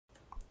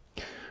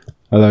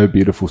Hello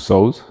beautiful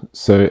souls,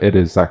 so it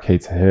is Zach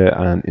Hater here,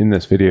 and in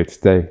this video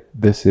today,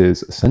 this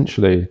is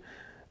essentially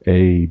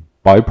a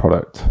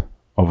byproduct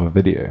of a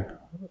video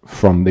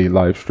from the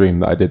live stream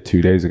that I did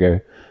 2 days ago,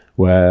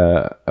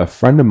 where a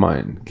friend of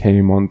mine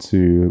came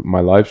onto my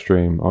live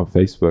stream on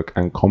Facebook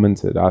and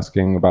commented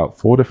asking about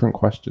 4 different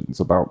questions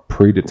about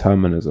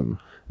predeterminism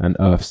and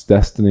Earth's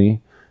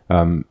destiny.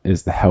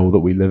 Is the hell that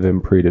we live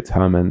in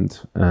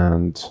predetermined?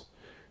 And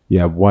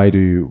yeah, why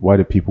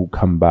do people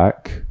come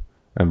back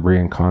and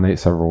reincarnate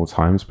several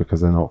times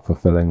because they're not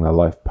fulfilling their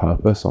life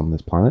purpose on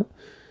this planet?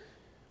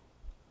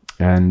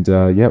 And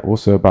yeah,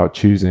 also about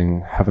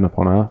choosing heaven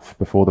upon earth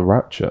before the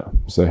rapture.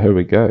 So here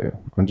we go.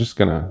 I'm just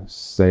gonna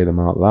say them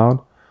out loud.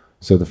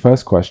 So the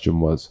first question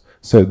was,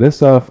 so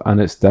this earth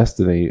and its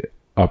destiny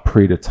are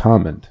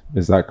predetermined,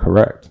 is that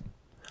correct?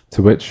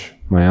 To which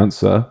my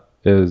answer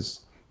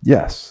is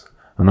yes.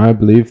 And I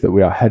believe that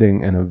we are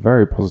heading in a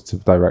very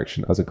positive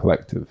direction as a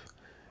collective.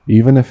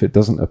 Even if it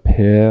doesn't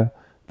appear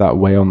that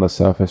way on the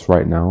surface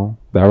right now,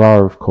 there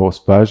are of course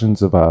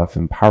versions of Earth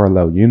in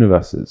parallel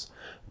universes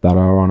that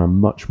are on a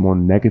much more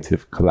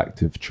negative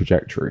collective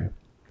trajectory.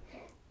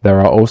 There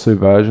are also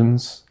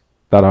versions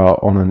that are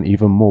on an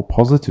even more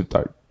positive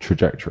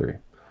trajectory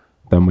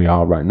than we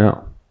are right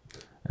now.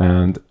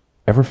 And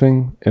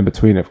everything in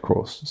between, of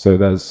course. So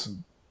there's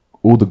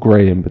all the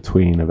grey in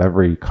between of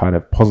every kind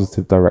of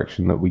positive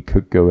direction that we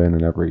could go in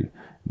and every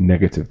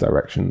negative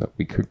direction that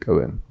we could go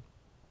in.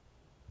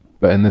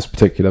 But in this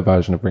particular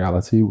version of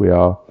reality, we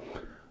are,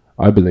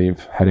 I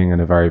believe, heading in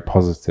a very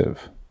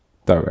positive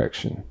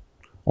direction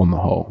on the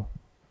whole.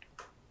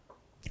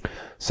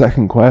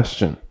 Second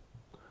question.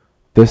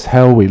 This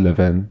hell we live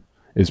in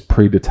is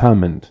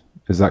predetermined.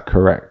 Is that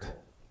correct?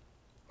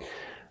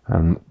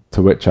 And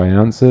to which I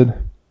answered,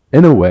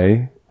 in a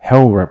way,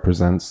 hell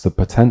represents the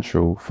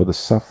potential for the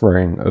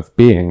suffering of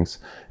beings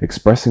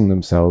expressing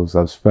themselves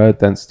as third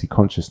density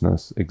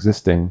consciousness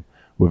existing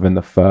within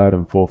the third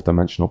and fourth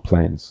dimensional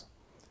planes.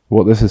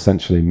 What this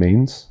essentially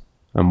means,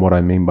 and what I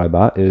mean by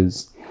that,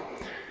 is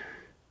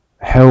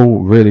hell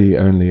really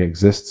only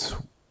exists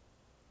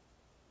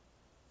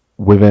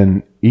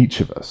within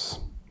each of us,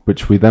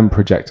 which we then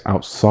project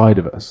outside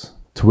of us,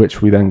 to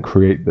which we then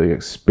create the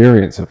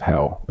experience of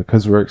hell.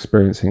 Because we're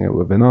experiencing it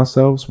within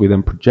ourselves, we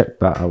then project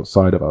that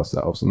outside of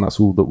ourselves, and that's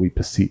all that we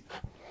perceive.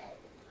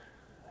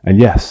 And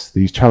yes,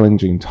 these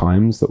challenging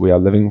times that we are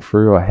living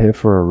through are here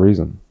for a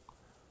reason.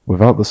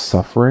 Without the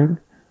suffering,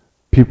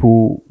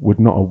 people would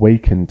not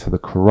awaken to the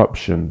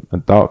corruption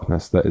and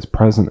darkness that is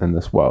present in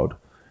this world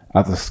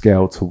at the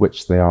scale to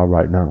which they are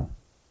right now,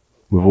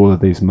 with all of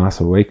these mass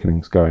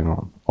awakenings going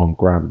on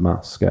grand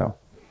mass scale.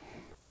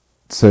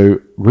 So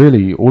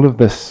really, all of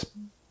this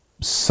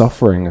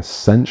suffering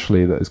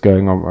essentially that is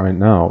going on right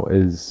now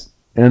is,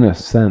 in a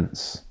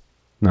sense,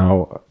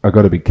 now I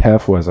got to be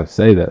careful as I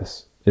say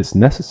this, it's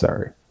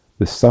necessary.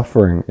 This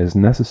suffering is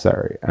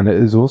necessary, and it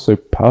is also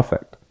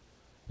perfect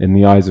in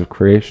the eyes of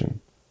creation.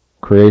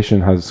 Creation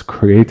has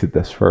created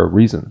this for a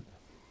reason.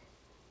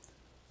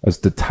 As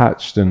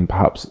detached and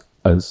perhaps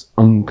as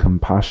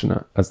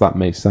uncompassionate as that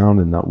may sound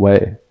in that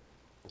way,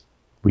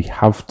 we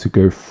have to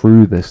go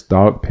through this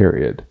dark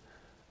period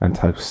and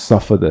to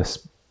suffer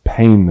this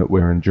pain that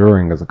we're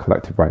enduring as a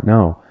collective right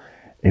now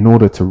in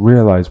order to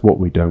realize what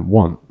we don't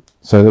want,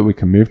 so that we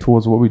can move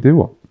towards what we do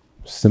want.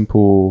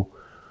 Simple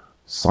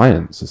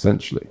science,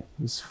 essentially.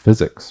 It's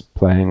physics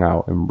playing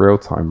out in real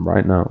time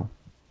right now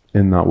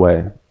in that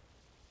way.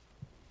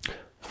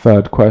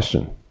 Third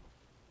question.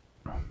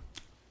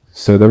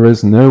 So there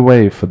is no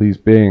way for these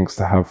beings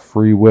to have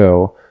free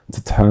will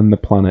to turn the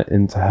planet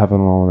into heaven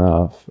on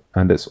earth,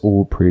 and it's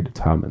all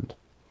predetermined.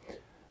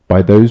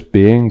 By those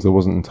beings, I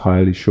wasn't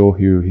entirely sure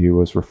who he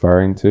was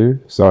referring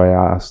to, so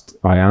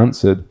I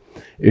answered,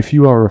 if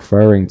you are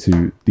referring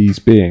to these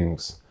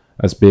beings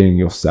as being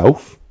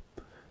yourself,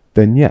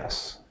 then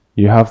yes,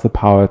 you have the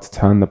power to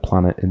turn the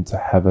planet into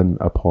heaven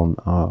upon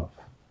earth.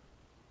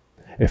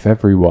 If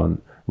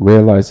everyone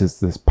realizes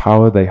this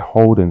power they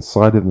hold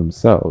inside of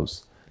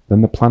themselves,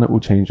 then the planet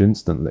will change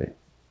instantly.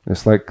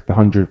 It's like the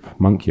 100th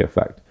monkey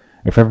effect.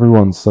 If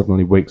everyone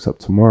suddenly wakes up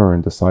tomorrow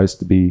and decides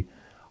to be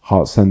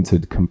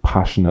heart-centered,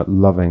 compassionate,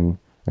 loving,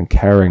 and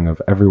caring of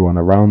everyone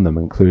around them,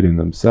 including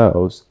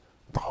themselves,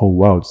 the whole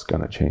world's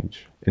going to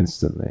change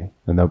instantly.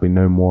 And there'll be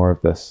no more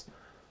of this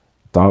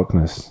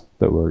darkness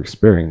that we're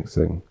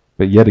experiencing.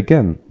 But yet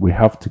again, we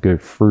have to go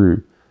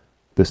through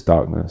this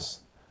darkness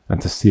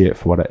and to see it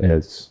for what it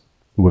is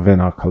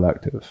within our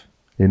collective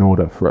in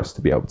order for us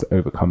to be able to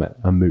overcome it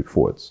and move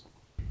forwards.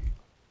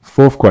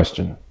 Fourth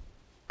question.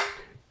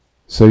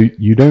 So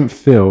you don't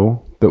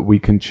feel that we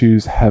can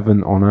choose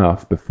heaven on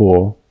earth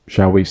before,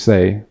 shall we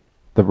say,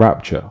 the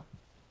rapture?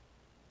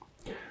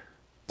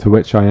 To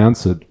which I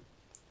answered,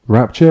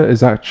 rapture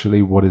is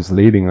actually what is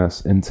leading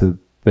us into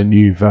the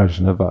new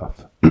version of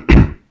earth.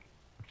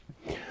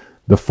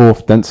 The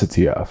fourth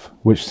density earth,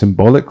 which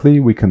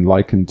symbolically we can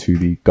liken to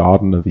the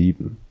Garden of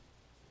Eden,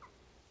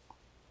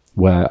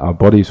 where our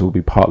bodies will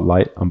be part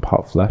light and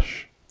part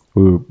flesh.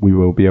 We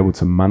will be able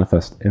to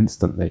manifest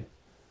instantly.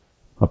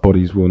 Our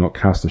bodies will not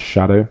cast a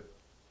shadow.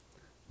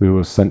 We will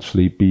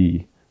essentially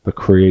be the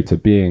creator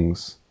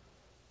beings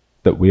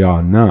that we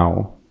are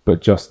now,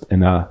 but just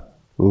in a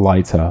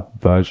lighter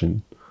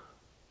version.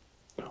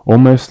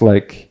 Almost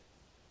like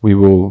we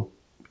will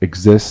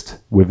exist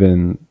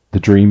within the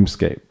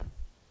dreamscape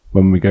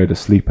when we go to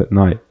sleep at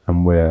night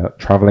and we're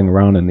traveling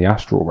around in the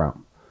astral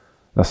realm.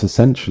 That's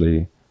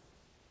essentially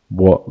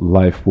what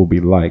life will be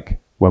like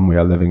when we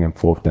are living in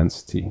fourth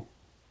density.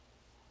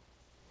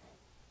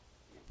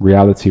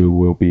 Reality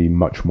will be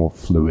much more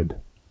fluid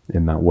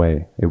in that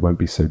way. It won't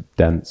be so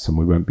dense, and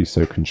we won't be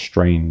so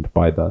constrained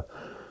by the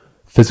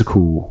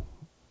physical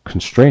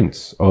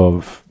constraints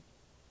of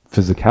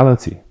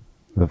physicality,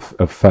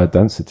 of third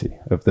density,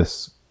 of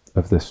this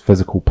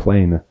physical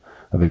plane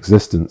of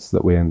existence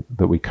that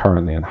we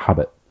currently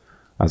inhabit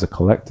as a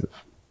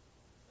collective.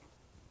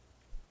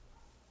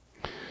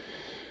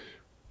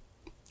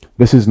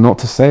 This is not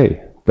to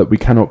say that we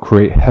cannot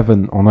create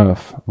heaven on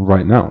earth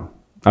right now,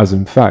 as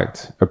in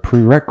fact, a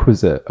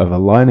prerequisite of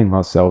aligning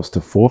ourselves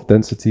to fourth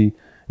density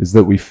is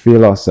that we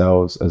feel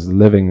ourselves as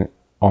living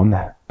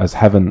as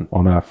heaven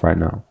on earth right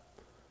now,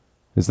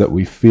 is that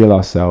we feel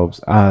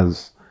ourselves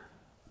as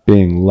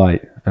being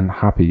light and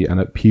happy and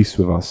at peace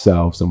with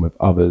ourselves and with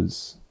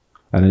others,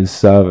 and in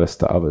service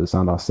to others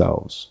and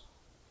ourselves.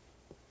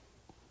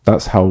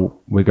 That's how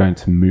we're going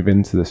to move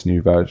into this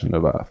new version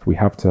of Earth. We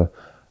have to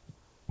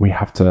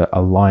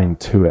align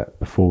to it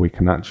before we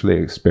can actually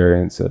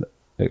experience it.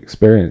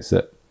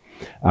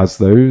 As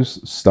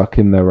those stuck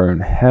in their own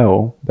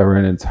hell, their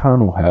own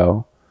internal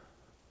hell,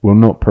 will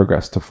not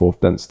progress to fourth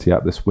density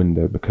at this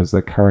window because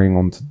they're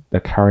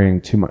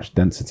carrying too much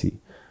density,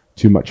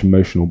 too much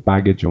emotional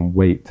baggage and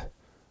weight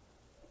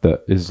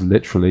that is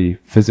literally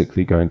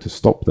physically going to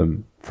stop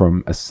them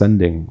from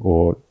ascending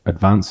or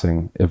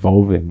advancing,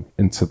 evolving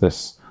into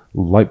this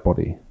light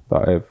body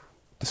that I've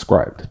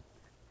described.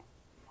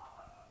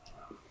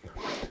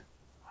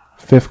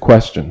 Fifth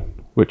question,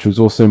 which was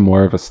also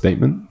more of a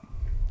statement.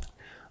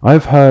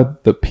 I've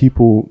heard that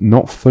people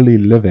not fully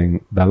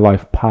living their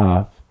life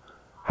path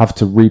have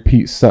to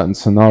repeat certain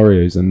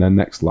scenarios in their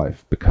next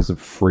life because of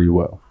free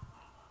will.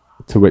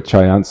 To which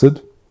I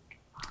answered,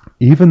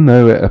 even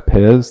though it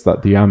appears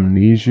that the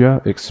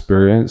amnesia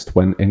experienced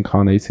when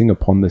incarnating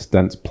upon this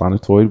dense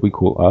planetoid we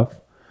call Earth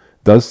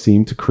does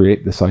seem to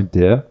create this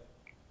idea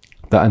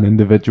that an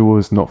individual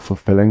is not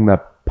fulfilling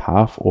their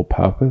path or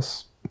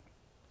purpose,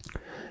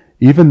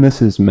 even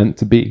this is meant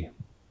to be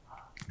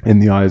in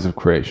the eyes of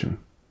creation.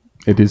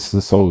 It is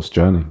the soul's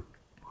journey.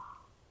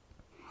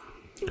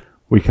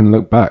 We can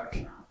look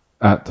back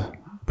at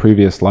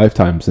previous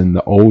lifetimes in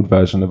the old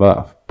version of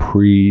Earth,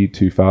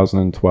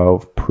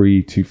 pre-2012,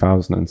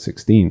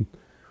 pre-2016,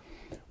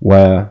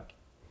 where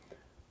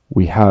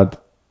we could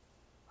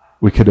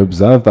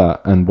observe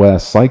that, and where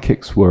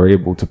psychics were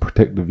able to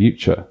predict the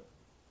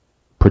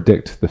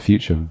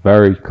future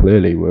very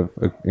clearly with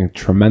a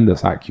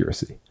tremendous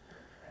accuracy.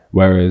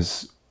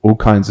 Whereas all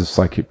kinds of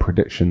psychic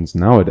predictions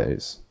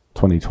nowadays,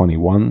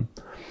 2021,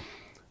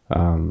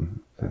 and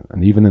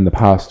even in the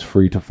past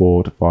 3 to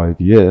 4 to 5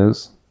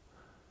 years,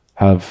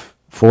 have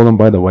fallen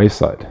by the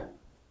wayside.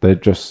 They're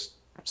just,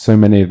 so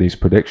many of these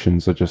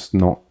predictions are just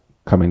not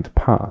coming to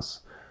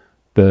pass.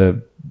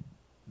 The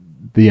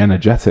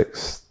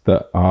energetics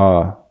that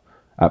are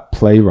at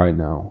play right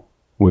now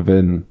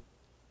within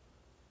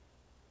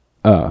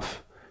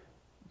Earth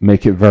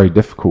make it very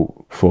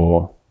difficult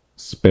for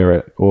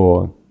spirit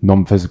or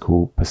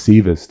non-physical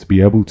perceivers to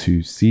be able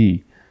to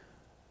see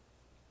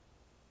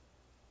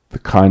the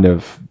kind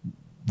of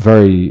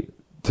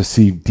to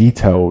see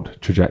detailed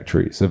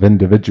trajectories of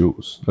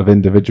individuals'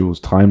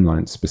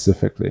 timelines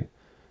specifically.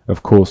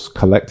 Of course,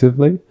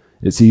 collectively,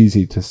 it's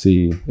easy to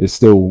see, it's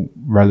still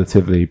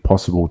relatively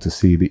possible to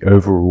see the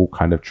overall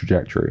kind of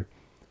trajectory,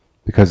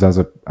 because as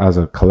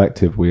a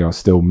collective, we are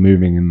still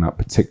moving in that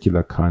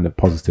particular kind of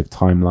positive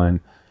timeline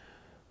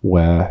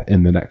where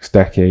in the next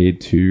decade,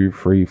 2,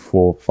 3,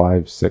 4,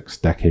 5, 6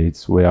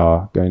 decades, we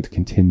are going to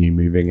continue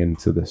moving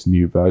into this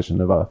new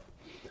version of Earth.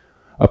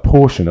 A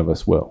portion of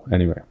us will,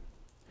 anyway.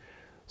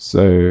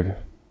 So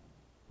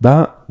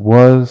that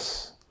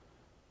was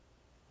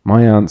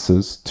my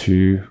answers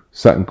to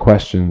certain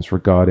questions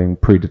regarding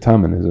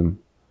predeterminism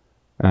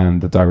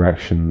and the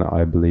direction that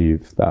I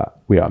believe that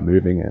we are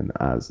moving in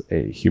as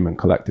a human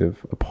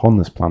collective upon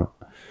this planet.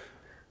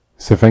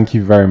 So thank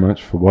you very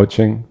much for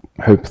watching.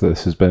 Hope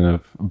this has been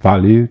of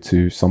value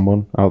to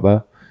someone out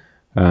there.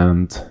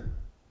 And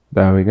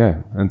there we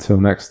go. Until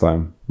next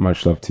time,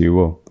 much love to you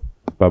all.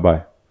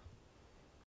 Bye-bye.